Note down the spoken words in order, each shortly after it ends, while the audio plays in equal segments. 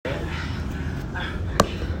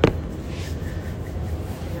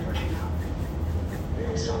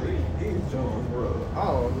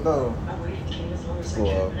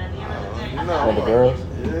no. For the girls?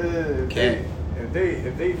 Yeah. Okay.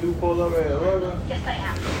 If they do pull up at 11. Yes, I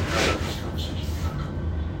am.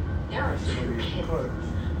 There are 2 kids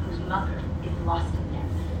whose mother is lost in there.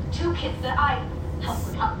 2 kids that I helped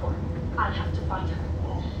look out for. I have to find her.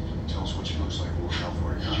 Well, tell us what she looks like. We'll look out for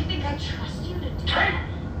her. Do you think I trust you to do Hey! that?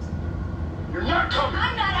 You're not coming!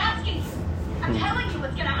 I'm not asking you. I'm telling you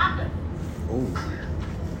what's gonna happen. Ooh.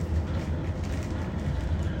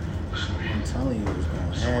 Listen to me. I'm telling you what's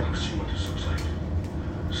going to So I want happen. to see what this looks like.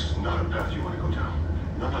 This is not a path you want to go down.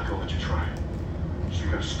 And I'm not going to let you try. So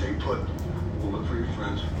you got to stay put. We'll look for your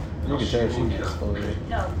friends. You can tell she gets exploded.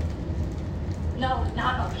 No. No,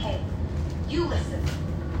 not okay. You listen.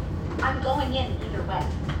 I'm going in either way.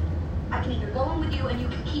 I can either go in with you and you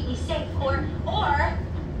can keep me safe, or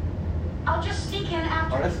I'll just sneak in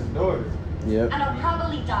after. Oh, that's his daughter. Yep. And I'll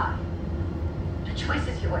probably die. The choice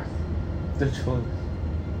is yours. The choice.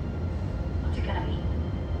 What's it gonna be,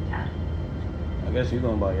 Dad? I guess you're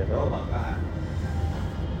going by Oh yourself. my God.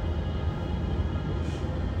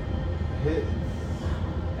 Hit.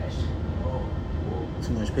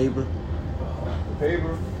 Too much paper. The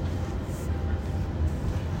paper.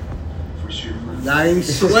 If we see your friends. Got him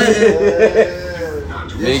sweating. Not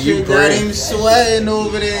too This shit got him sweating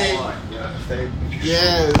over there.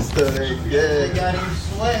 Yes, They got him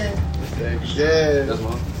sweating. yes. That's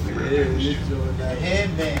one. That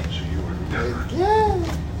headband. So you are never,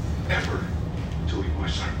 ever to leave my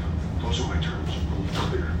side. Those are my terms.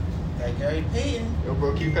 Clear. That Gary Payton. Yo, bro,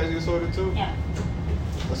 can you pass your soda too? Yeah.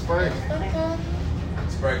 Let's break.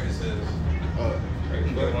 Sprite this is.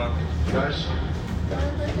 Good one. Guys,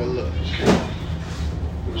 Good luck.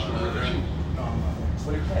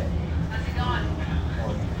 How's it going?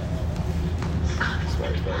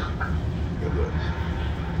 Sprite. Good luck.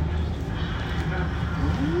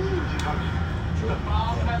 The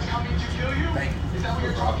bomb that's coming to kill you? Thank you. Is that what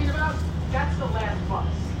you're talking about? That's the last bus.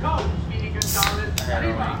 Go, Speedy Gonzalez. I had to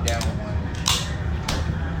write down one.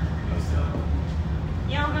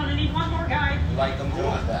 Yeah, we're gonna need one more guy. You like them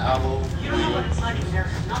joints? The aloe. You don't know what it's like in there.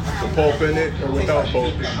 Not The that pulp in it or without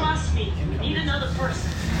pulp? Trust me, we need another person.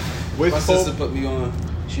 With My sister pulp? put me on.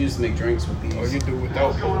 She used to make drinks with these. Or you do without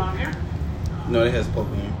What's going pulp? on here? No, it has pulp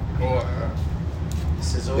in it. Or,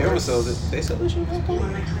 This is They don't sell this. They sell this shit with You pulp?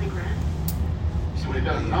 wanna make 20 grand? So he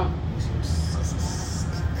doesn't know.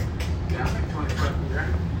 Yeah, I'll make 25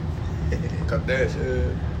 grand. cut that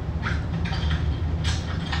shit.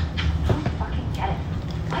 I don't fucking get it.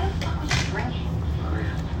 Why the fuck was she drinking?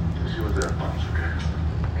 because you were there, boss, okay?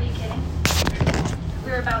 Are you kidding?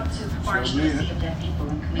 We're about to march to the sea of dead people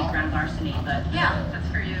and commit grand larceny, but yeah, that's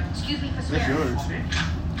for you. Excuse me for That's swearing. yours.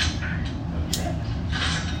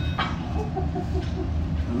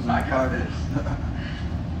 I got this.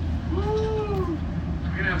 Woo!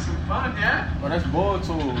 We're gonna have some fun, yeah? Oh, that's ball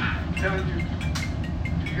tool. I'm telling you,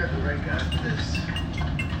 you got the right guy for this.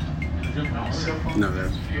 No,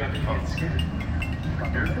 that's. If you ever get scared or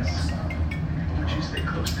nervous, I want you to stay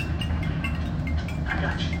close to me. I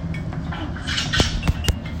got you.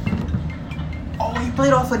 Oh, he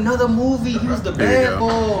played off another movie. He was the There you bad go.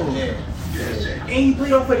 boy. Yeah. And he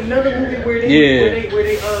played off another movie where they,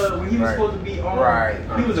 when he was supposed to be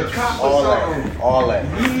on. He was a cop or something. All that.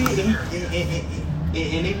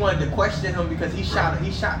 And they wanted to question him because they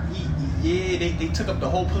took up the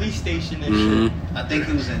whole police station and shit. I think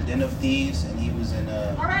he was in Den of Thieves and he was in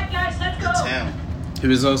All right, guys, let's The go. Town. He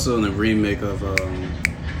was also in the remake of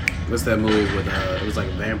what's that movie with it was like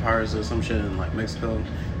vampires or some shit in like Mexico,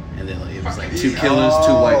 and then like it was like 2 killers,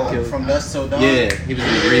 2 white killers. From Dusk Till Dawn. Yeah, he was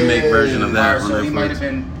in the remake version of that on So he might have Netflix.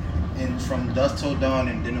 been in From Dusk Till Dawn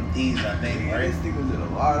and Den of Thieves, I think, right? This nigga was in a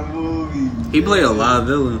lot of movies. He played a lot of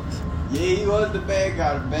villains. Yeah, he was the bad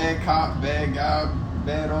guy, the bad cop, bad guy,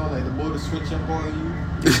 bad all, like the boy to switch up on you.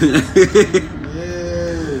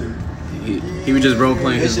 Yeah. he was just role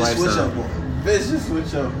playing his Vicious switch lifestyle. up boy. Vicious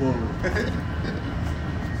switch up boy.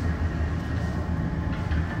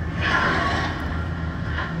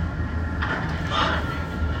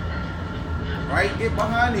 Right? Get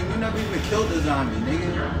behind him. You never even killed the zombie,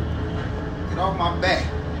 nigga. Get off my back.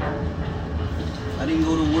 I didn't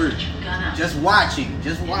go to work. Just watching.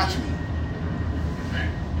 Just watch me.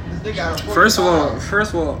 This nigga got a First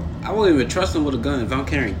of all, I won't even trust him with a gun if I'm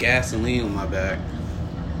carrying gasoline on my back.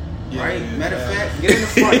 Yeah, Right? yeah, Matter of yeah. fact, get in the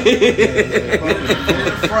front. Get in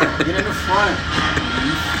the front. Get in the front.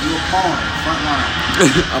 You a pawn. Front line. A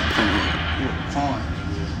pawn. You a pawn.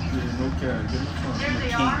 Yeah, no carry. Get in the front. There they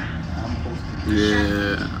King. are. I'm supposed to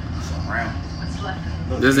Yeah. surround. What's left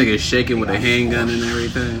of This nigga shaking with a handgun and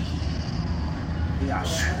everything. Yeah,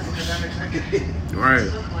 Look at that executive. Right.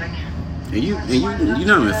 look like? And you're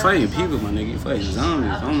not even fighting people, my nigga. You fighting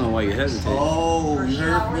zombies. I don't know why you hesitate. Oh, you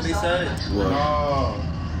heard what they said? What? Oh.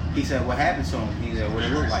 He said, what happened to him? He said, what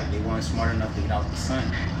it looked like. They weren't smart enough to get out the sun.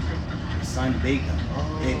 The sun baked them.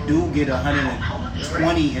 They do get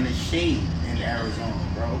 120 in the shade in Arizona,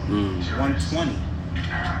 bro. 120.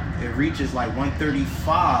 It reaches like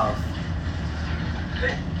 135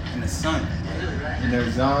 in the sun. And they're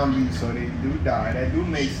zombies, so they do die. That do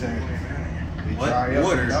make sense. They What? dry up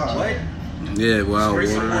Water? and die. What? Yeah, wild Spray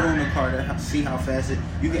some water water. on the car to see how fast it.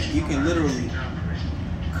 You can literally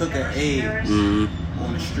cook an egg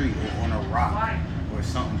on the street or on a rock or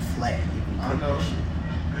something flat. You can I cook know. that shit.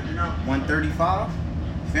 135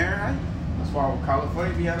 Fahrenheit. That's why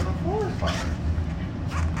California be having a forest fire.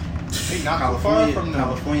 They not too far from them.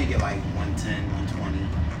 California get like 110, 120.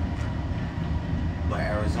 But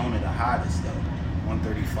Arizona the hottest though,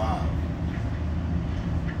 135.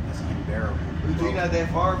 That's unbearable. We not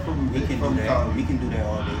that far from We can from do that. California. We can do that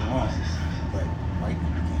all day long. But white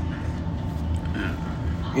people can't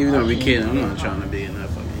do Even though we can, I'm not trying to be in that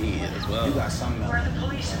fucking heat as that. You well. got some Where melon. the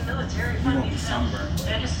police and military You won't be sunburned.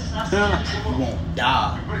 Vegas is not You won't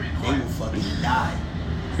die. They will fucking die.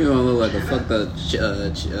 You gonna look like a fucked up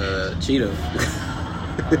Cheeto.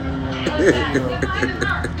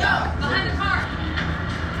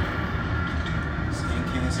 Skin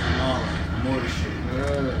cancer and all that. More shit.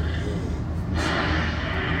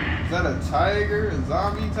 Is that a tiger? A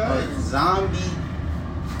zombie tiger? A zombie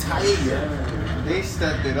tiger. They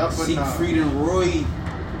stepped it up a notch. Siegfried and Roy.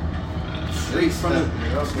 Straight from stepped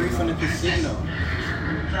it up a the notch. casino.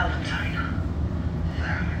 Valentine.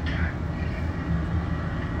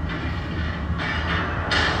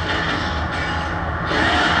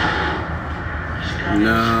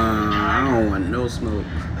 Nah, I don't want no smoke.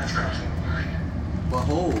 That's crossing the line. But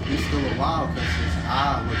hold, he's still alive because his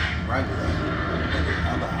eye look regular. But his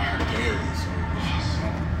other eye dead,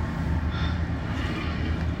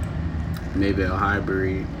 so Maybe a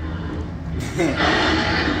hybrid.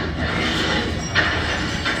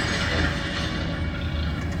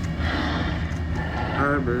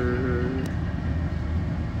 Hybrid.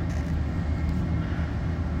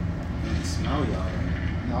 he can smell y'all.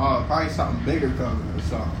 No, probably something bigger coming or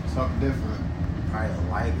something different. Probably a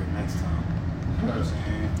liger next time. You know what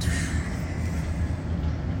I'm saying?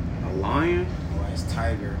 A lion? Or as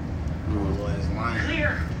tiger, or as lion.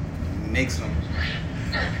 Clear. Mix them.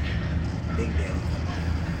 Big daddy.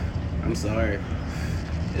 I'm sorry.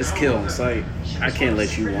 It's kill on sight. I can't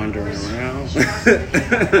let you wander around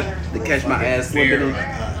to catch my ass slipping in.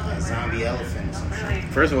 A zombie elephant or some shit.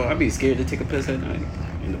 First of all, I'd be scared to take a piss at night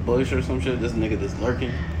in the bush or some shit. This nigga just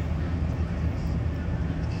lurking.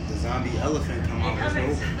 The zombie elephant come out of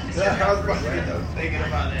his Yeah, I was about to say, I was thinking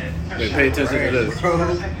about that. Wait, pay attention to this.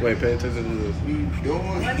 Wait, pay attention to this. What you doing?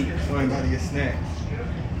 Somebody about to get snacks.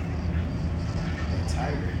 That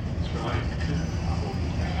tiger.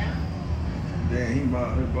 Damn, he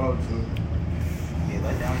about to. Yeah,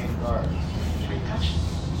 let down your guard.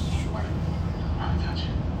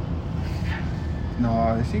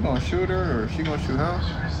 No, is he gonna shoot her or is she gonna shoot him?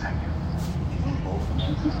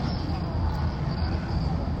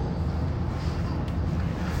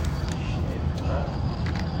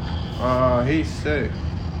 He's sick.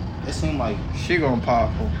 It seemed like She gonna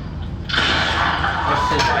pop him. that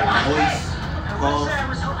shit like voice, calls.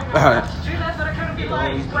 Alright. Too bad, but I couldn't be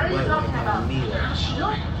late. What are you talking about?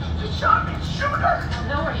 Shoot! Just shot me! Shoot her!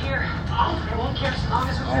 No, we're here. They won't care as long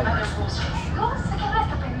as we play by their rules. ¿Cómo se queda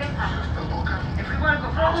esta pendeja? If we want to go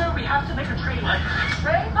further, we have to make a treaty.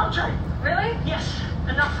 Trade? No trade. Really? Yes,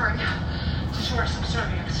 enough for it. To show our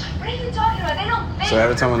subservience. What are you talking about? They don't. So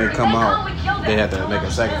every time when they come out, we killed they them. have to make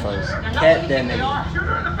a sacrifice. They're not Cat what that you think they nigga. are. Shoot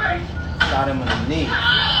her in the face! Shot him in the knee.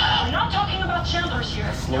 We're not talking about Chandler's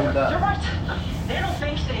here. Slowed up. You're right. They don't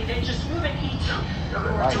think they just move and eat.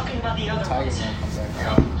 We're Right. talking about the other Tiger ones. gonna come back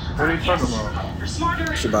out. What are you talking about? They're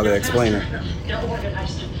smarter. She about to they're explain it. faster, they're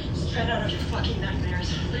organized. Straight out of your fucking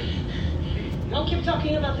nightmares. You don't keep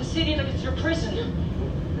talking about the city like it's your prison.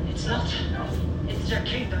 It's not. It's their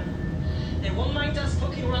kingdom. They won't mind us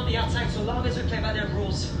poking around the outside so long as we play by their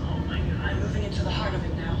rules. Oh my god. I'm moving into the heart of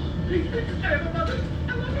it now.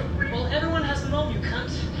 Well, everyone has a mom, you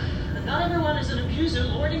cunt. And not everyone is an abuser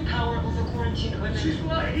lording power over quarantined women. She's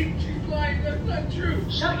lying. She's lying. That's not true.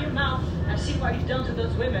 Shut your mouth and see what you've done to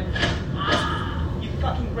those women. You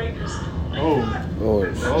fucking rapist. Oh,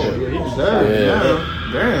 He's shit. dead.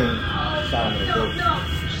 Yeah. Damn. Shot him in the throat. No,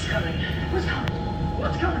 she's coming. What's coming?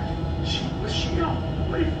 What's coming? What's she? No,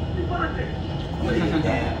 please, you want it.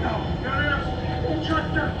 Damn. No, shut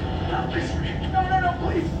her. Help me. No,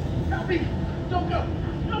 please. Help me. Don't go.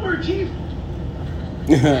 Nowhere, Chief.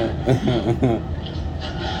 There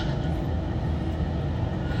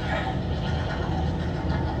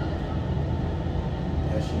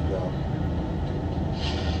she go.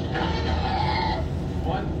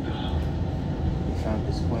 What? He found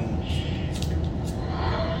his queen.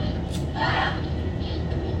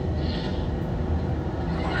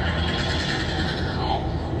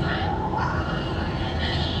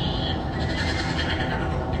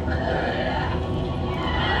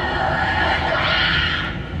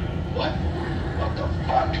 What? What the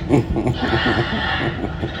fuck?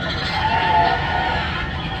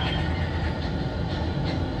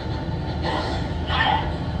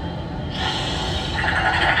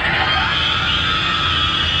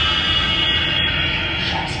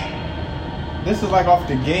 This is like off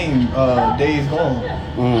the game, Days Gone.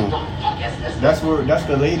 That's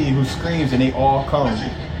the lady who screams and they all come.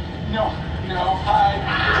 No, I'm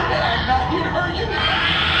not here to hurt you.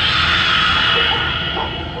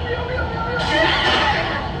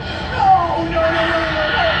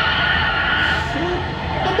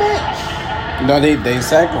 No, they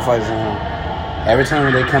sacrificing him. Every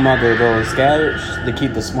time they come out, they go and scatter. They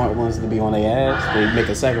keep the smart ones to be on their ass. They make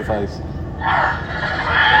a sacrifice.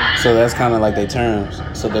 So that's kind of like their terms.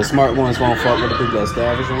 So the smart ones won't fuck with the people that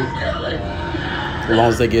scavenge them. As long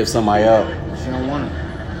as they give somebody up. She don't want it.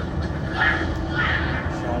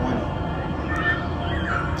 She don't want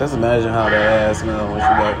it. Just imagine how that ass smell when she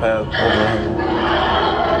got passed over her.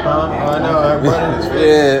 I know, I run his face.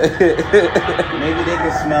 Yeah. Maybe they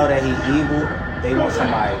can smell that he's evil. They want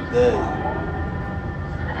somebody good.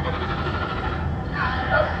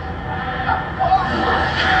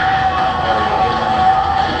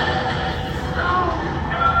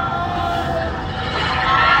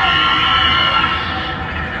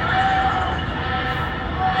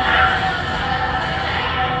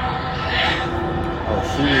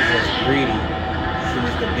 She was just greedy. She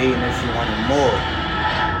was debating if she wanted more.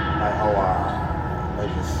 Like,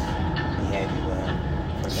 let's just be happy with him.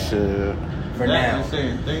 Shit. For now. You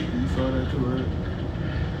saying thank you, you saw that too, right?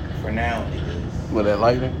 For now, niggas. With that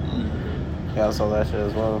lightning? Yeah, I saw that shit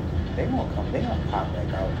as well. They won't come. They gonna pop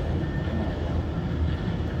back out.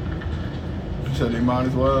 You said they might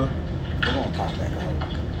as well. They gonna pop back out.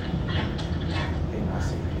 They not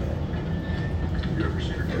safe yet. You ever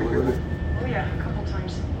seen her get away with it? Oh yeah, a couple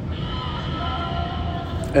times.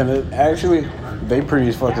 And actually, they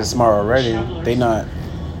pretty fucking smart already. They not.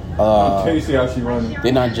 Can you see how she running?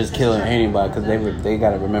 They're not just killing anybody because they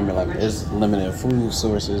gotta remember like there's limited food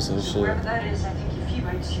sources and shit. Wherever that is, I think if he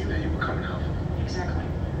bites you. Yeah, you were coming out. Exactly.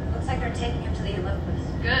 Looks like they're taking him to the Olympus.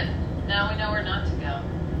 Good. Now we know where not to go.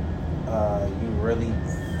 You really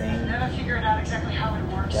think Never figured out exactly how it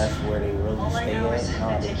works. that's where they really All I stay know at? is No,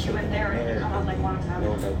 they they take you in taking there and it you come out like one of them.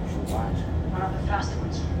 Know that you should watch. One of the fast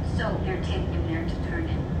ones. So they're taking him there to turn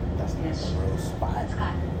him. That's not Yes. the real spot.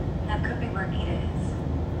 Scott, that could be where Nita is.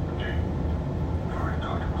 Okay. We've already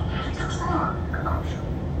talked about this. That's not an option.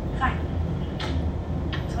 Fine.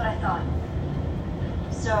 That's what I thought.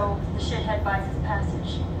 So the shithead buys his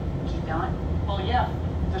passage. Keep going. Well, yeah,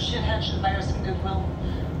 the shithead should bear some goodwill.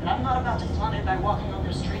 And I'm not about to flaunt it by walking on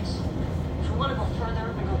their streets. If we want to go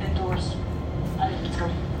further, we go indoors. I think let's go.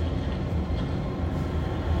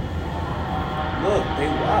 Look, they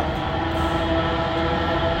walked.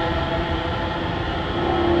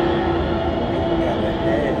 They got that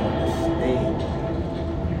dad on the stage.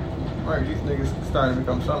 Right, these niggas starting to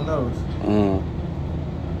become something else.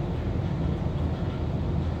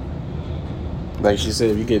 Like she said,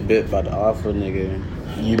 if you get bit by the alpha nigga,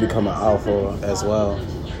 you become an alpha as well.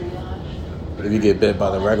 If you get bit by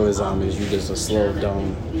the regular zombies, you just a slow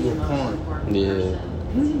down. You're porn. Yeah,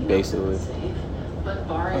 basically. But On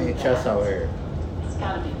barring your chest out here. it's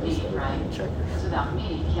gotta be me, right? Checkers. Because without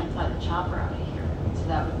me, you can't fly the chopper out of here. So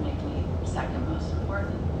that would make me second most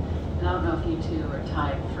important. And I don't know if you two are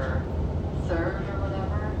tied for third or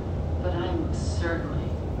whatever, but I'm certainly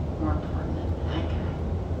more important than that guy.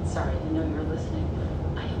 Sorry, I know you're listening.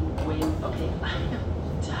 I am I am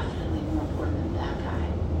definitely more important than that guy. I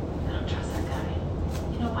don't trust that guy.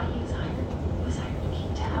 You know why he was hired? He was hired to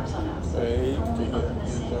keep tabs on us. Hey, When we yeah, open the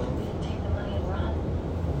yeah, safe, yeah. we didn't take the money and run. I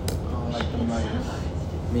don't like them niggas.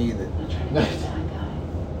 Incentivized. Me either. Not trying to get that guy.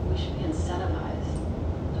 We should be incentivized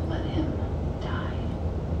to let him die.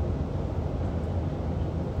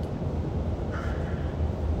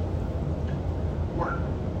 What?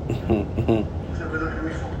 What's that looking at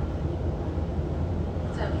me for?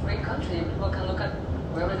 It's a free country and people can look at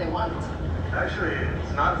wherever they want. Actually,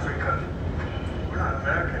 it's not a free country. We're not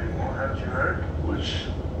America anymore, haven't you heard? Which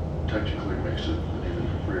technically makes it an even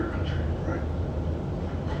freer country, right?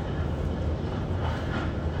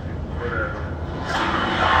 Whatever.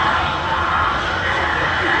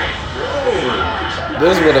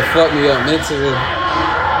 This would have fucked me up mentally.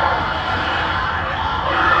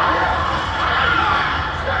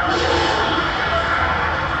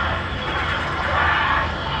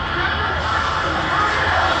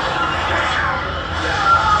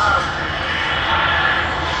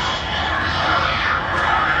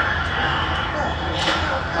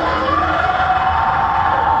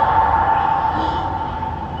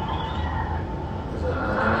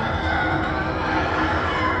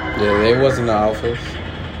 Yeah, they was in the office.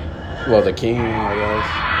 Well, the king, I guess.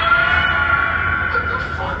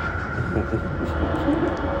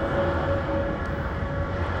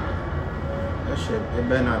 That shit, it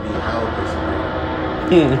better not be Elvis,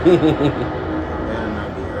 man. It better not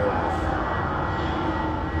be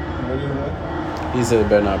Elvis. He said it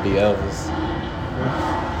better not be Elvis.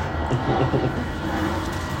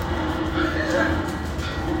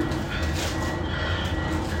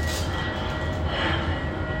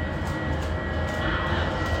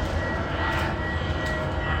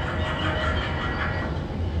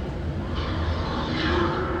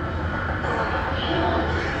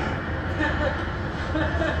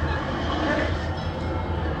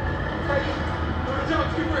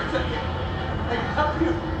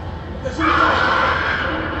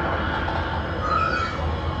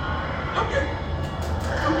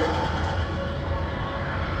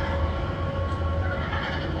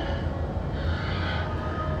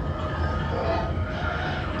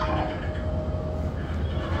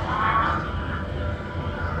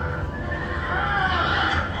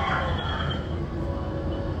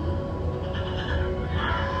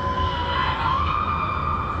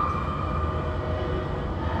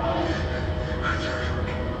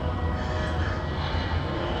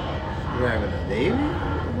 You having a baby?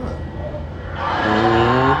 What?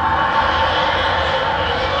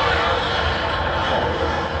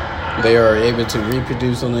 They are able to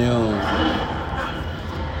reproduce on their own.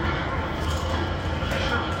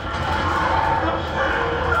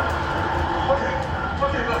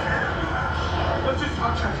 Okay, look. Let's just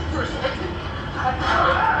talk to him for a second.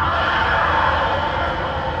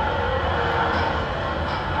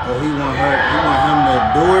 Oh, he want him to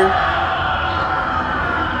do her?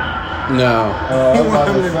 No. He want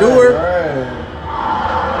him to do her?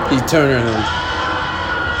 He's turning him.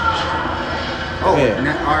 Oh, Yeah.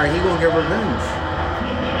 now, all right, he gonna get revenge.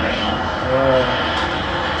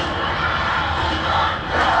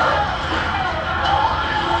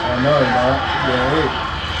 I know, man. Yeah, wait.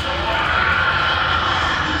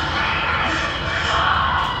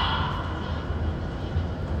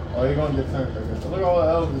 Oh, you're gonna get turned. Okay. So look at all the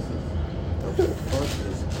Elvis is. What the fuck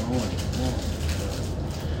is going on?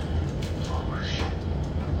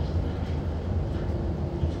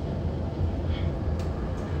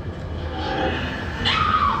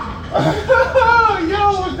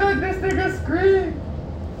 Yo, was that this nigga scream?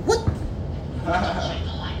 What? Shine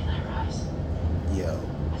the light in their eyes. Yo.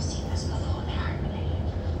 I've seen this before. They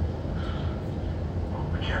hibernated.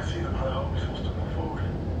 We can't see them. How the hell are we supposed to move forward?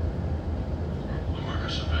 Mark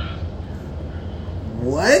us a path.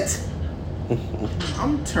 What?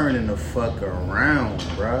 I'm turning the fuck around,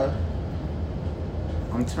 bruh.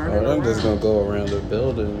 I'm turning Oh, around. I'm just gonna go around the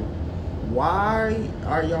building. Why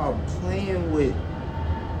are y'all playing with...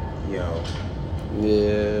 Yo.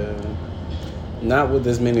 Yeah. Not with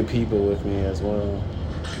as many people with me as well.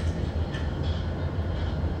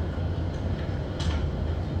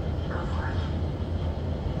 Go for it.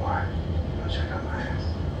 Why? You wanna check out my ass?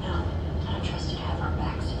 No, I don't trust you to have our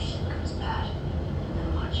backs if shit goes bad.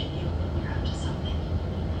 I'm watching you. You're up to something.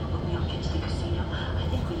 When we all get to the casino, I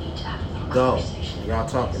think we need to have a little Go. conversation. Y'all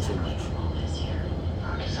talking too much. All this here.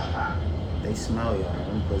 Knock yourself out. They smell y'all.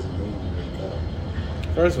 Them pussy niggas wake up.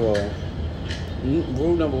 First of all,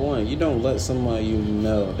 rule number one, you don't let somebody you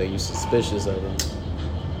know that you're suspicious of them.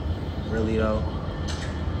 Really though?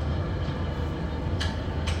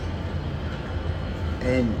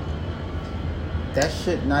 And that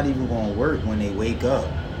shit not even gonna work when they wake up.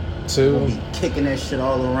 They're gonna Two, be kicking that shit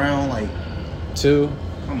all around like,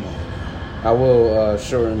 come on. I will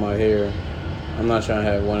shorten my hair. I'm not trying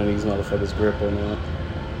to have one of these motherfuckers grip on that.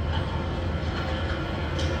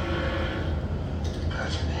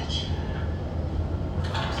 Gotcha, bitch.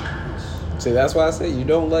 See, that's why I say you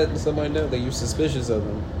don't let somebody know that you're suspicious of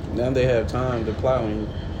them. Now they have time to plow on you.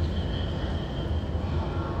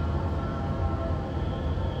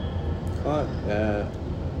 Fuck that.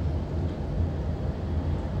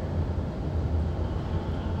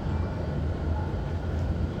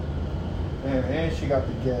 And she got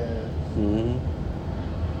the gas. Mm-hmm.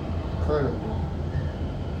 Incredible.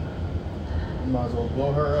 You might as well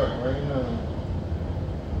blow her up right now.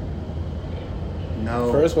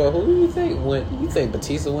 No. First of all, who do you think win? You think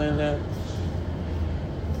Batista win that?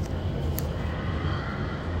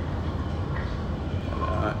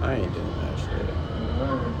 I ain't doing that shit. I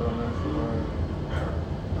ain't doing that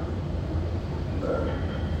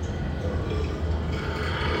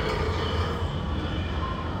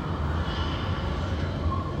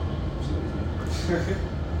shit.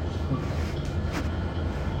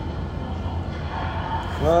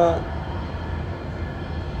 Fuck.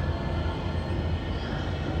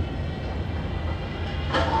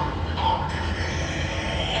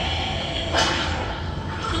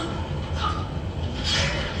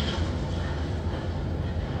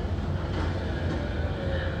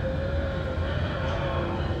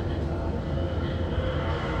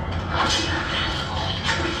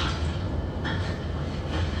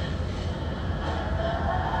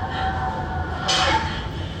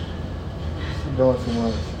 Doing too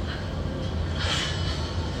much.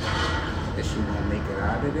 Is she gonna make it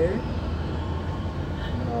out of there?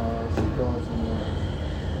 No, she's doing too much.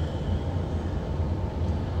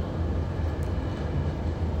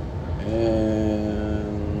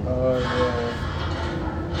 And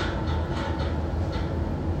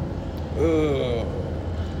yeah.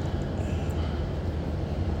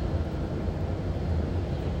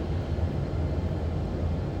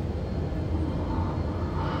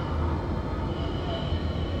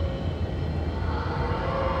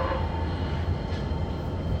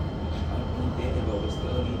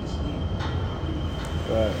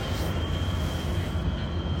 right.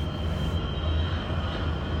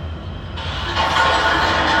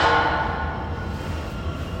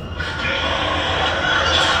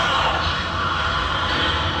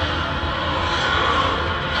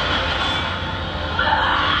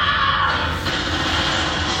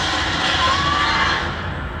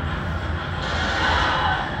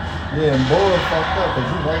 Yeah, and boy fucked up because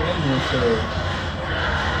you right in your shit.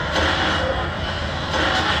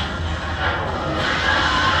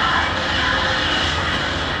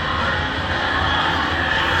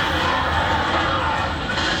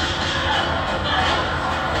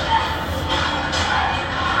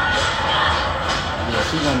 Yeah,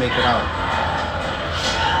 she gonna make it out.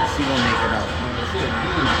 She gonna make it out.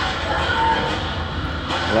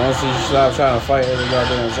 As long as she stop trying to fight every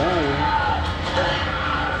goddamn zombie.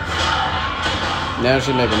 Now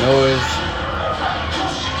she making noise.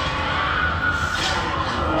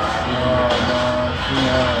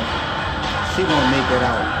 She gonna make it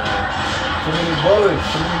out. Too many bullets.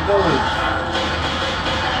 You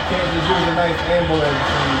can't just use a nice ammo at the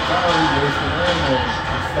same time. You wasting ammo.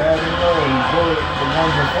 It's sad and low. You bullet the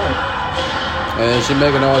ones in front. And she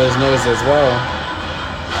making all this noise as well.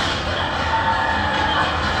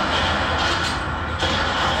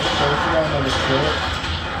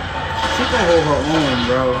 She can hold her own,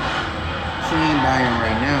 bro. She ain't dying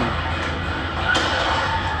right now.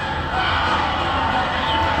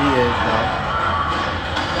 He is, though.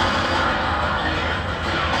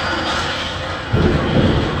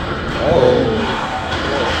 Oh.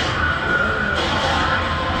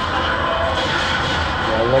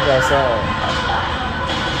 Yeah, look outside.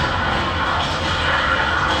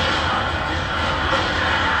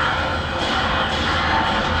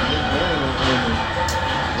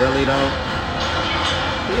 Really though?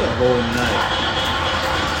 He a whole nut.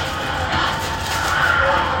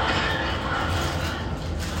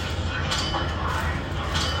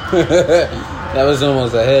 That was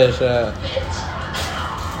almost a headshot.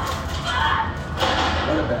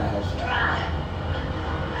 What a bad headshot.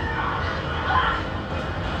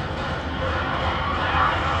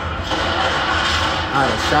 I'd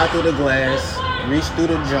have shot through the glass, reached through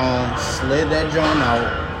the jaw, slid that jaw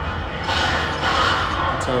out.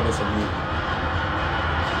 Tell this a mute.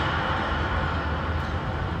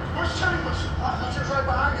 Where's Chambers? I was right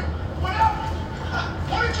behind him. What happened?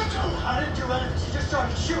 What did you do? I didn't do anything. She just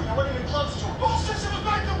started shooting. I wasn't even close to her. Oh, she was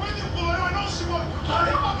back there with you, boy. I know she was. What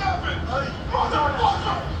the fuck happened?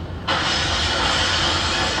 Motherfucker!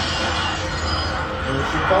 When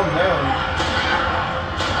she come down.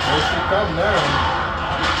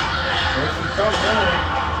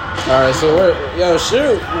 Alright, so where, yo,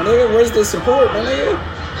 shoot, my nigga, where's the support, my nigga? I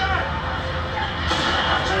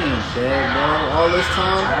ain't dead, bro. All this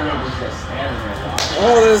time?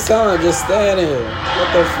 All this time, just standing here. What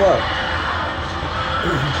the fuck?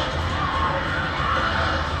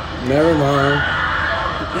 Never mind.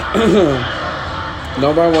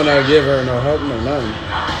 Nobody wanna give her no help, no nothing.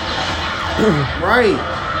 Right.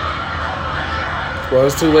 Well,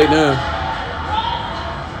 it's too late now.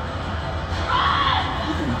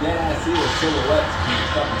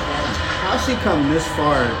 How she come this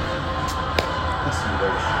far? That's some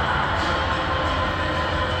bullshit.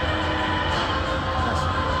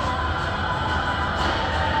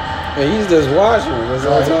 And he's just watching this Oh,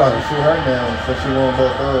 whole he about to time. shoot her down so she won't go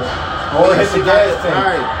through. Or hit the gas tank.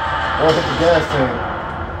 Alright. Or hit the gas tank.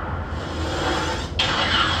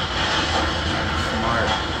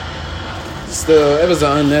 Smart. Still, it was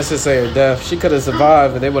an unnecessary death. She could have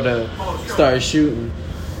survived, but they would have started shooting.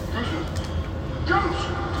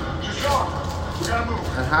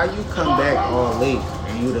 And how you come back all late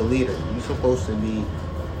and you the leader? You supposed to be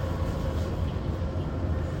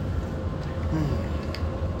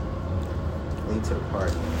late to the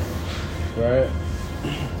party. Right?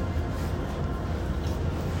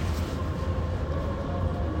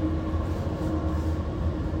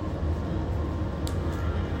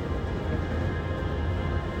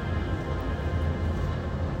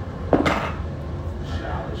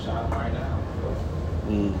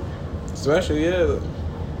 Especially, yeah.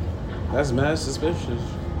 That's mad suspicious.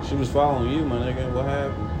 She was following you, my nigga. What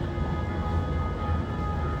happened?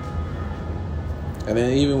 And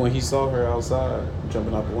then even when he saw her outside,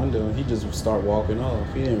 jumping out the window, he just start walking off.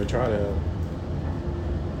 He didn't even try to help.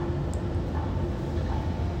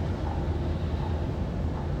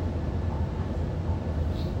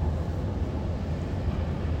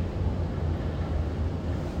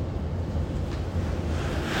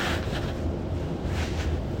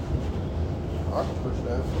 I can push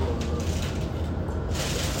that forward.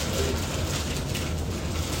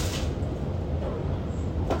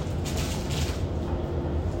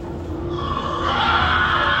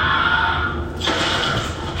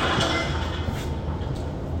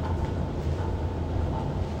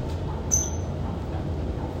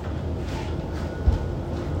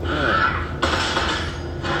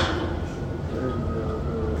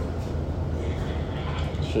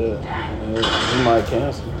 Shit. He might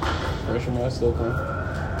cancel. Pressure might still come. I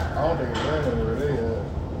don't think it's raining where they at.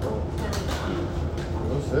 But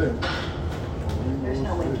we'll see. There's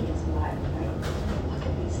no way he can survive, right? Look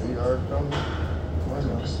at these See things. her coming. Why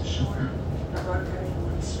not?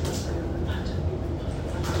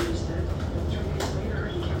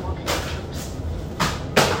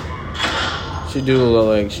 She do look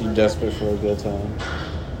like she desperate for a good time.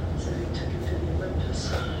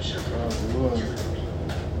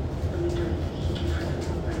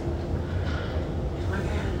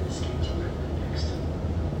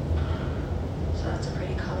 So that's a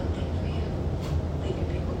pretty common thing for you, leaving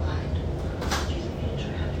people behind. Do you think you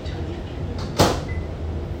enjoy having to leave people?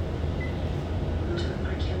 I'm doing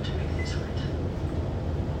what I can to make things right.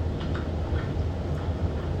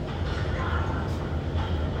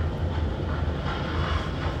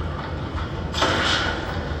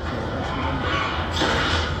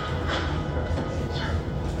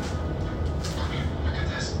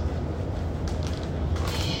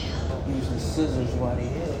 Using scissors while they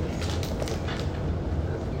hit.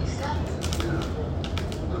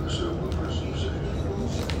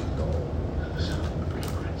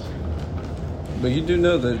 But you do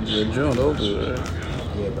know that the joint over, right?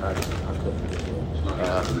 Yeah, but I couldn't get it.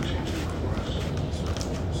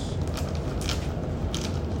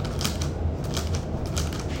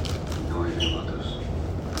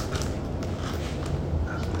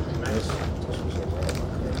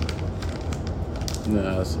 No,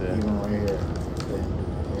 that's it. Even right here.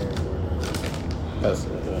 That's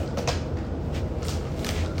it. Yeah.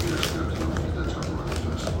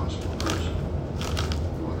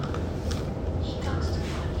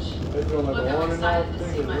 They doing like a on and off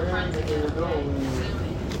thing. It's raining.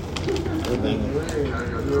 They were doing.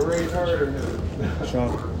 You're raised harder now. Sean,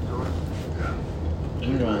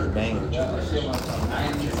 you know it's banging.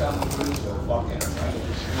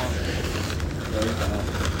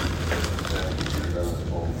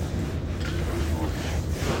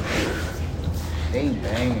 They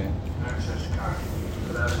banging. Access card.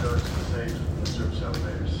 For that goes to the safe and service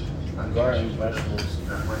elevators. Garden vegetables.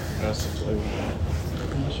 That's the flavor.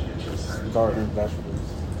 Garden vegetables.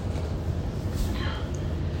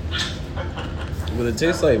 But it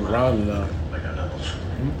tastes like ramen though.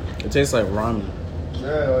 It tastes like ramen.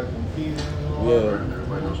 Yeah, like some peas and Yeah.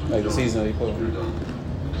 Like the seasoning you put on.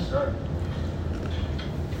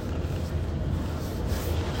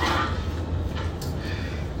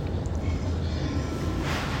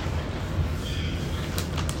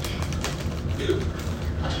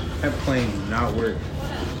 That plane do not work.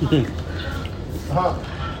 Huh.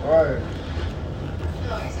 Alright.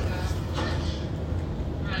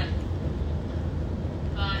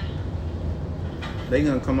 They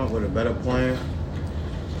gonna come up with a better plan.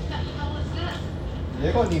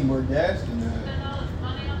 They're gonna need more gas than that.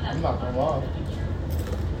 I'm not gonna lie.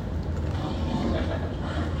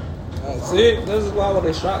 See, this is why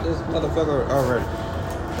they shot this motherfucker already.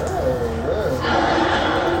 Yeah.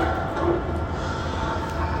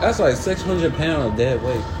 That's like 600 pounds dead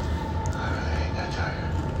weight. I really ain't that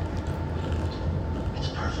tired. It's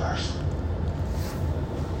perverse.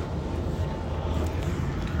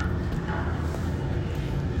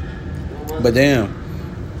 But damn,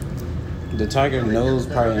 the tiger nose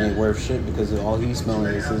probably ain't worth shit because all he's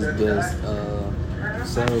smelling is his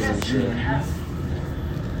cells and shit.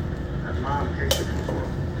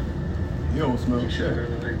 You don't smell shit.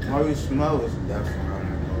 All you smell is death.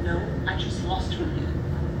 No, I just lost with you.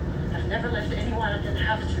 I've never left anyone I didn't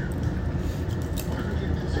have to. Or who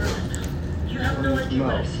didn't deserve it. You have no idea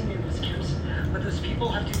what I've seen in these camps. What those people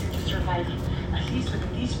have to do to survive. At least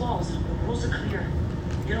within these walls, the rules are clear.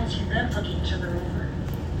 You don't see them fucking each other over.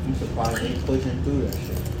 I'm surprised they pushing through that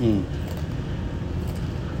shit. You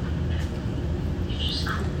just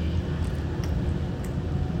cool me.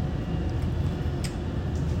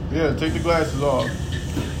 Yeah, take the glasses off.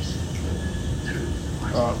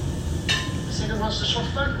 The second one's the short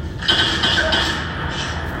third.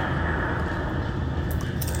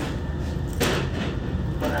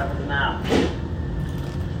 What happens now?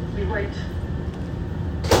 We wait.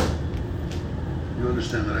 You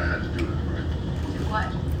understand that I had to do it, right? Do what?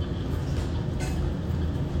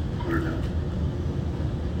 Put her down.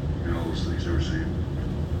 You know all those things they were saying?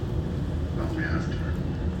 Not we have to.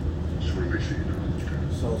 Just want to make sure you know.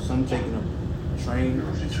 So some taking a train,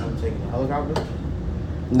 some taking a helicopter.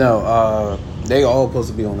 No, they all supposed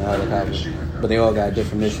to be on the helicopter, but they all got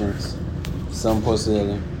different missions. Some supposed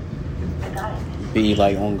to be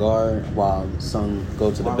like on guard while some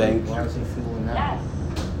go to the bank. Why is he feeling that?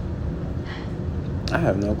 I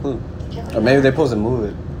have no clue. Or maybe they're supposed to move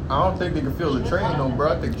it. I don't think they can feel the train though,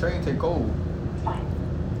 bro. I think the train take hold.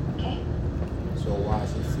 So why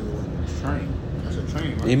is he feeling the train? That's a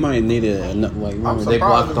train, right? He might need it. Like remember they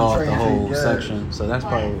blocked off the whole section, so that's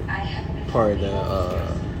probably part of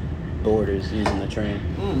the orders using the train.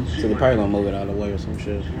 So they're probably gonna move it out of the way or some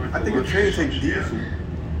shit. I think a train takes diesel.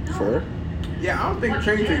 For? Yeah, I don't think a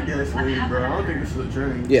train takes gasoline, bro. I don't think this is a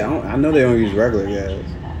train. Yeah, I know they don't use regular gas.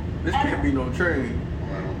 This can't be no train.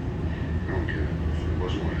 I don't care. It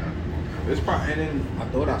wasn't what happened. It's probably, and then I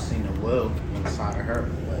thought I seen a well inside of her,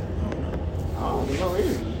 but I don't know. I don't know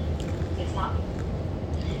either. It's not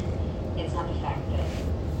the fact that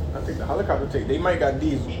I think the helicopter take. They might got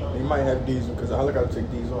diesel. They might have diesel because the helicopter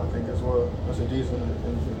take diesel. I think as well. That's a diesel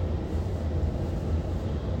engine.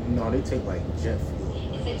 No, they take like jet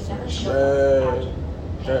fuel. if it's never showed up.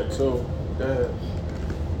 That too. That.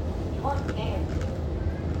 You weren't there.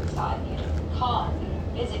 So I didn't call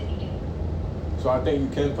and visit you did. So I think you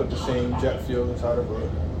can put the same jet fuel inside of a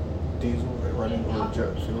diesel and running on a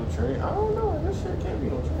jet fuel train. I don't know. This shit can't be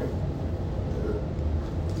no train.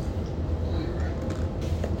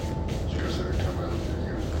 Just every time I look at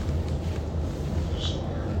you, I'm so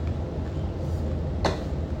hurt.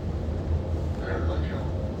 I hurt like hell.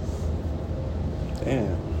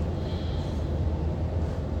 Damn.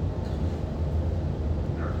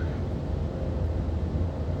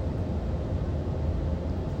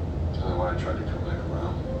 Tell me why I tried to come back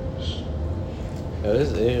around. Just Yeah,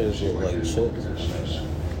 this ears look like chips.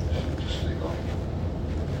 just stay gone.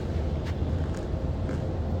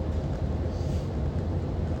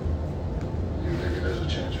 Maybe there's a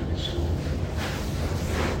chance we can still.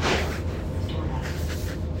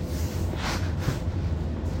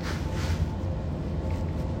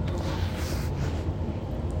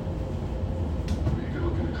 You could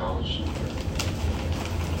look into college.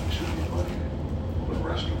 Should be money. But the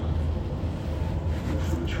rest of it, good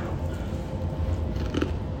food, travel.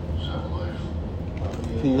 Just have a life.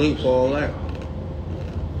 Too late for all that.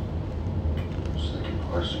 Just thinking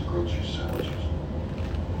rice and grilled cheese sandwiches.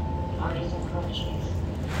 Parties and grilled cheese.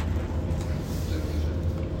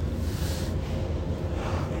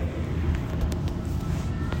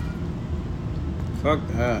 Fuck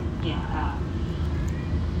that. Yeah,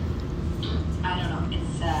 I don't know.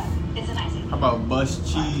 It's a nice thing. How about bus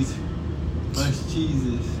cheese? Bus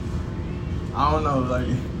cheeses. I don't know, like,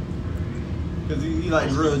 cause he like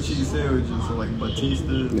grilled cheese sandwiches, so like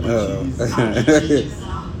Batista,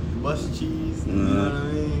 bus cheese. You know what I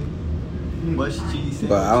mean? Bus cheese sandwiches.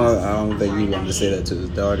 But I don't think you want to say that to his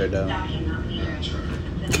daughter though.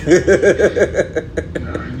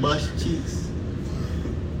 Bus cheese.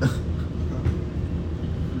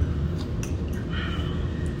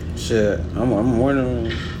 Shit, I'm wondering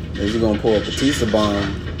if you're gonna pull a Batista bomb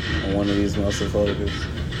on one of these motherfuckers.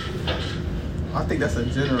 I think that's a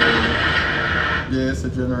generator. Yeah, it's a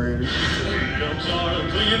generator. Drugs are a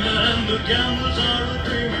gleaming and the gamblers are a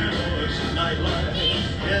dreaming. Oh, it's a nightlife,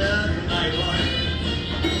 yeah, nightlife.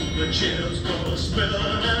 The chill's gonna spill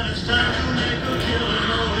and it's time to make